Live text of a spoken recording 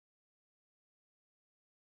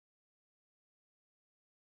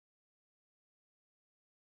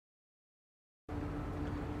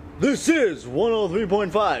This is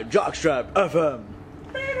 103.5 Jockstrap FM.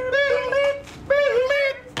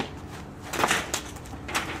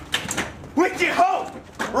 With your host,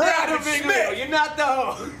 Robert Smith. You're not the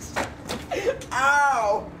host.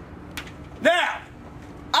 Ow. Now,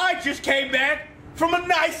 I just came back from a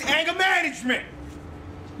nice anger management.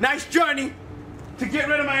 Nice journey to get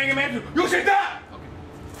rid of my anger management. You sit down. Okay.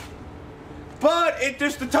 But it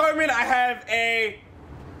just determined I have a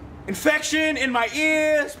infection in my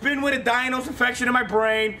ear, spin with a diagnosed infection in my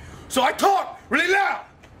brain. So I talk really loud.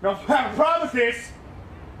 Now, I promise this,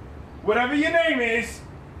 whatever your name is,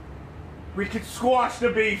 we can squash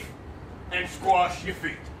the beef and squash your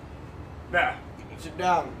feet. Now, sit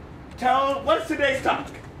down. What's today's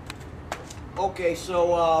topic? Okay,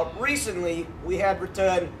 so recently we had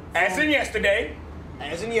returned. As in yesterday.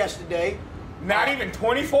 As in yesterday. Not even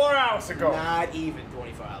 24 hours ago. Not even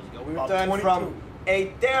 24 hours ago. We About returned 22. from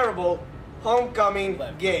a terrible homecoming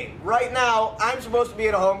game. Right now, I'm supposed to be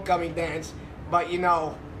at a homecoming dance, but you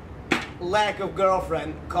know, lack of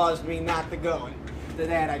girlfriend caused me not to go. And to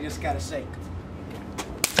that, I just gotta say.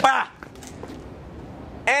 Bah!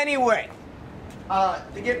 Anyway,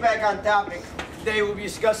 to get back on topic, today we'll be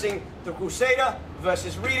discussing the Crusader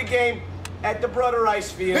versus Rita game at the Brother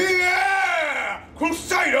Rice Field. Yeah!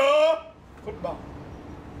 Crusader! Football.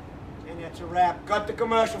 And that's a wrap. Cut the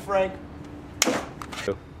commercial, Frank.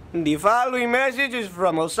 The following message is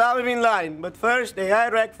from Osama bin Laden, but first a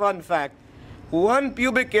Iraq fun fact. One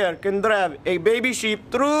pubic hair can drive a baby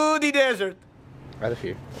sheep through the desert. Right a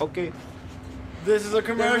few. Okay. This is a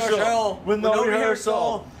commercial with no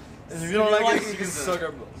rehearsal. And if you don't like it, you can suck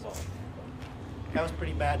our balls. That was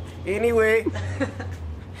pretty bad. Anyway,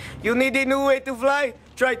 you need a new way to fly?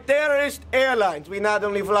 Try Terrorist Airlines. We not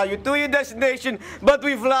only fly you to your destination, but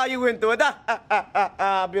we fly you into it.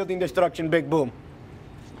 Building destruction, big boom.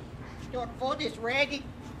 Your food is ready.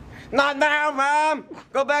 Not now, Mom.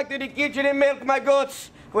 Go back to the kitchen and milk my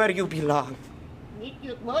goats where you belong. Meet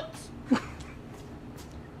your butts.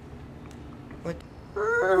 What?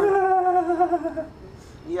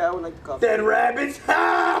 Yeah, I would like to coffee. Dead rabbits.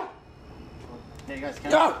 Ah! Hey guys,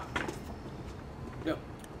 Go! Yo.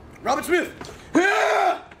 Robert Smith.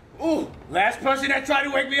 Ah! Ooh, last person that tried to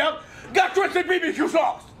wake me up got twisted BBQ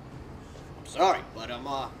sauce. Sorry, but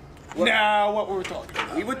Now, what were we talking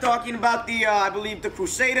about? we were talking about the, I believe, the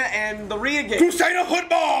Crusader and the Rita game. Crusader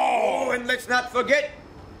football! Oh, and let's not forget,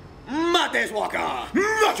 Mates Walker.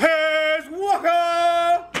 Mates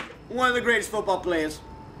Walker! One of the greatest football players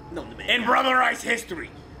known to man. In Brother Rice history.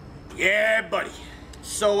 Yeah, buddy.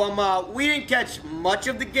 So, we didn't catch much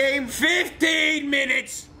of the game. 15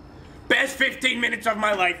 minutes! Best 15 minutes of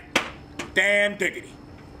my life. Damn diggity.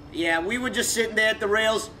 Yeah, we were just sitting there at the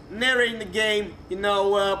rails, narrating the game. You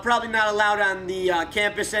know, probably not allowed on the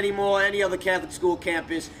campus anymore, any other Catholic school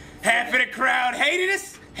campus. Half of the crowd hated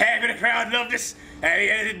us, half of the crowd loved us. At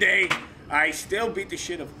the end of the day, I still beat the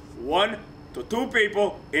shit of 1 to 2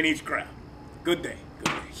 people in each crowd. Good day,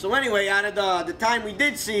 good day. So anyway, out of the time we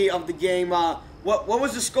did see of the game, what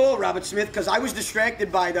was the score, Robert Smith? Because I was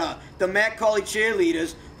distracted by the Matt Cauley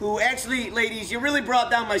cheerleaders, who actually, ladies, you really brought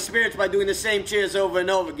down my spirits by doing the same cheers over and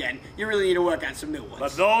over again. You really need to work on some new ones.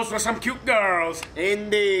 But those were some cute girls.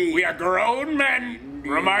 Indeed. We are grown men. Indeed.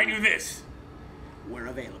 Remind you this. We're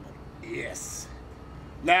available. Yes.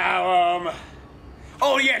 Now,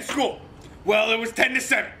 oh yeah, school. Well, it was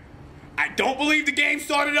 10-7. I don't believe the game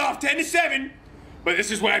started off 10-7, but this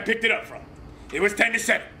is where I picked it up from. It was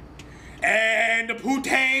 10-7. And the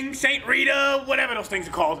Poo-Tang, St. Rita, whatever those things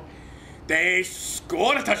are called, they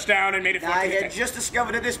scored a touchdown and made it 14-10. I had just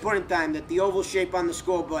discovered at this point in time that the oval shape on the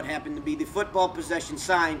scoreboard happened to be the football possession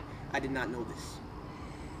sign. I did not know this.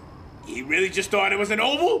 He really just thought it was an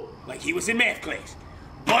oval, like he was in math class.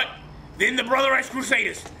 But then the Brother Rice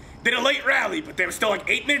Crusaders did a late rally, but there was still like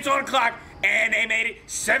 8 minutes on the clock, and they made it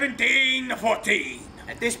 17-14.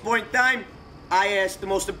 At this point in time, I asked the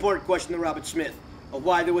most important question to Robert Smith, of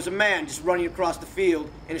why there was a man just running across the field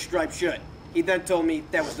in a striped shirt. He then told me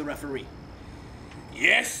that was the referee.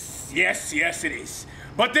 Yes, it is.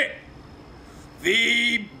 But then,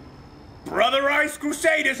 the Brother Rice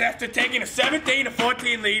Crusaders, after taking a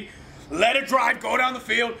 17-14 lead, let a drive go down the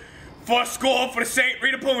field for a score for the St.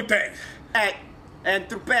 Rita Poo-Tangs. And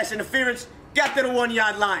through pass interference, got to the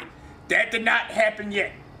 1-yard line. That did not happen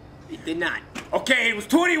yet. It did not. Okay, it was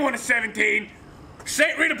 21-17.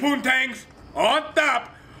 St. Rita Poo-Tangs on top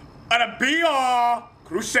of the BR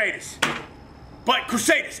Crusaders. But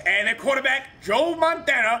Crusaders and their quarterback, Joe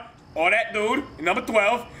Montana, or that dude, number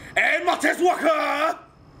 12, and Mates Walker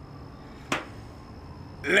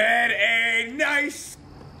led a nice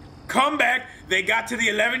comeback. They got to the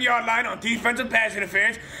 11-yard line on defensive pass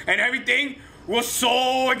interference, and everything was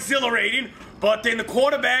so exhilarating. But then the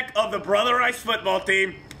quarterback of the Brother Rice football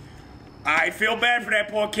team, I feel bad for that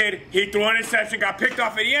poor kid. He threw an interception, got picked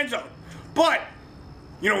off in the end zone. But,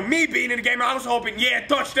 you know, me being in the game, I was hoping, yeah,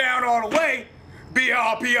 touchdown all the way,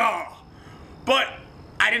 BR. But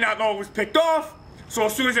I did not know it was picked off. So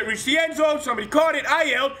as soon as it reached the end zone, somebody caught it, I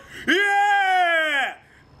yelled, yeah!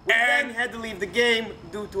 We And then had to leave the game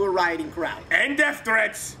due to a rioting crowd. and death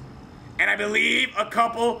threats. And I believe a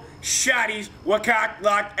couple shotties were cocked,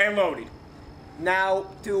 locked, and loaded. Now,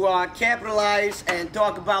 to capitalize and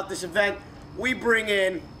talk about this event, we bring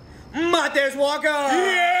in Montez Walker!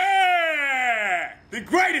 Yeah! The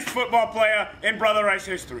greatest football player in Brother Rice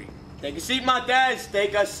history. Take a seat, Montez.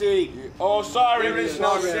 Take a seat. Oh, sorry. There is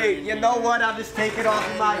no seat. You know what? I'll just take it off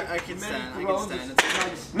of my... I can stand.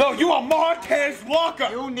 No, you are Montez Walker.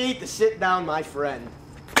 You need to sit down, my friend.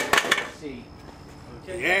 See.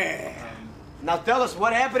 Yeah. Now tell us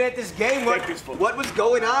what happened at this game. Take this football. What was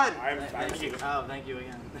going on? Thank you. Oh, thank you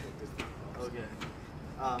again. Okay.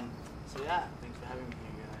 So yeah, thanks for having me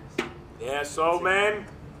here, guys. Yeah, so, man,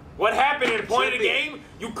 what happened at the point of the game?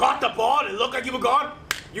 You caught the ball and it looked like you were gone.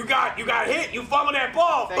 You got hit, you fumbled that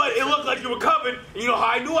ball, but it looked like you were covered. And you know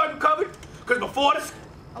how I knew I was covered? Because before this...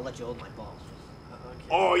 I'll let you hold my balls. Okay.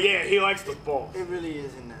 Oh, yeah, he likes the ball. It really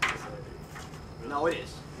isn't necessary. Really. No, it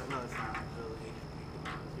is. No, it's not. Really.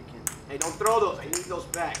 You can. Hey, don't throw those. I need those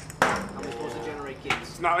back. I'm supposed to generate kids.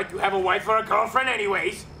 It's not like you have a wife or a girlfriend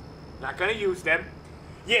anyways. Not gonna use them.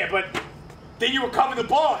 Yeah, but then you recovered the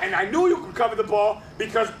ball, and I knew you could cover the ball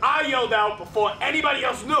because I yelled out before anybody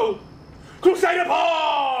else knew, Crusader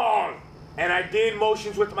ball! And I did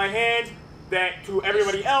motions with my hands that to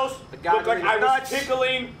everybody else looked like I was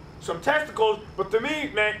tickling some testicles, but to me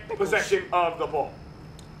meant possession of the ball.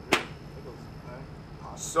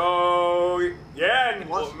 So, yeah, and,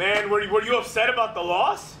 well, man, were you upset about the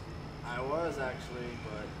loss? I was actually,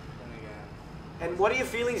 but then again. And what are your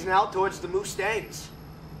feelings now towards the Mustangs?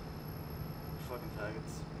 Fucking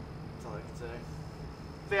faggots. That's all I can say.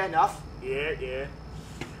 Fair enough. Yeah.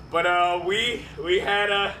 But we had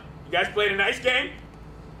you guys played a nice game,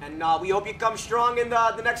 And we hope you come strong in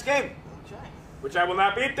the next game. Okay. which I will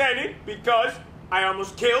not be attending because I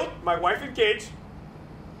almost killed my wife and kids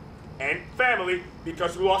and family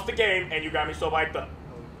because we lost the game and you got me so hyped up.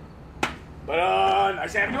 But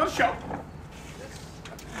nice having you on the show.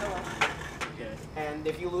 Okay. And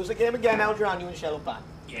if you lose the game again, I'll drown you in shallow pond.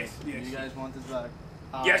 Yes. You guys want this back?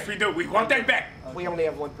 Yes, we do. We want that back. We only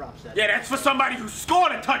have one prop set. Yeah, that's for somebody who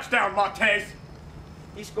scored a touchdown, Montez.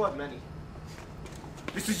 He scored many.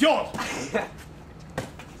 This is yours.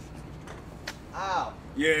 Ow.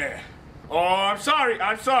 Yeah. Oh, I'm sorry.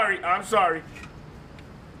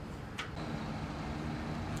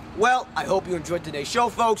 Well, I hope you enjoyed today's show,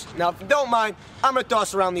 folks. Now, if you don't mind, I'm going to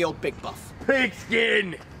toss around the old Big Buff.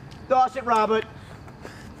 Pigskin. Toss it, Robert.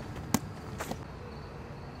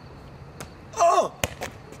 Oh!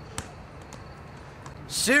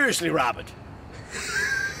 Seriously, Robert.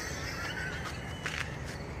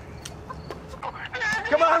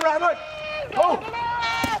 Come on, Robert. Oh!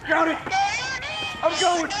 Got it. I'm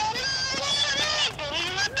going.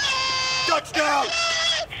 Touchdown.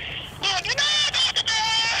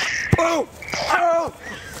 Boom. Oh!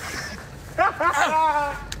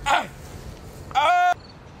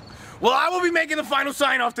 Well, I will be making the final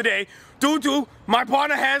sign-off today due to my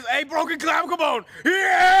partner has a broken clavicle bone.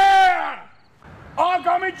 Yeah!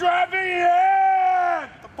 Oncoming traffic, yeah!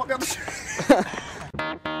 What the fuck?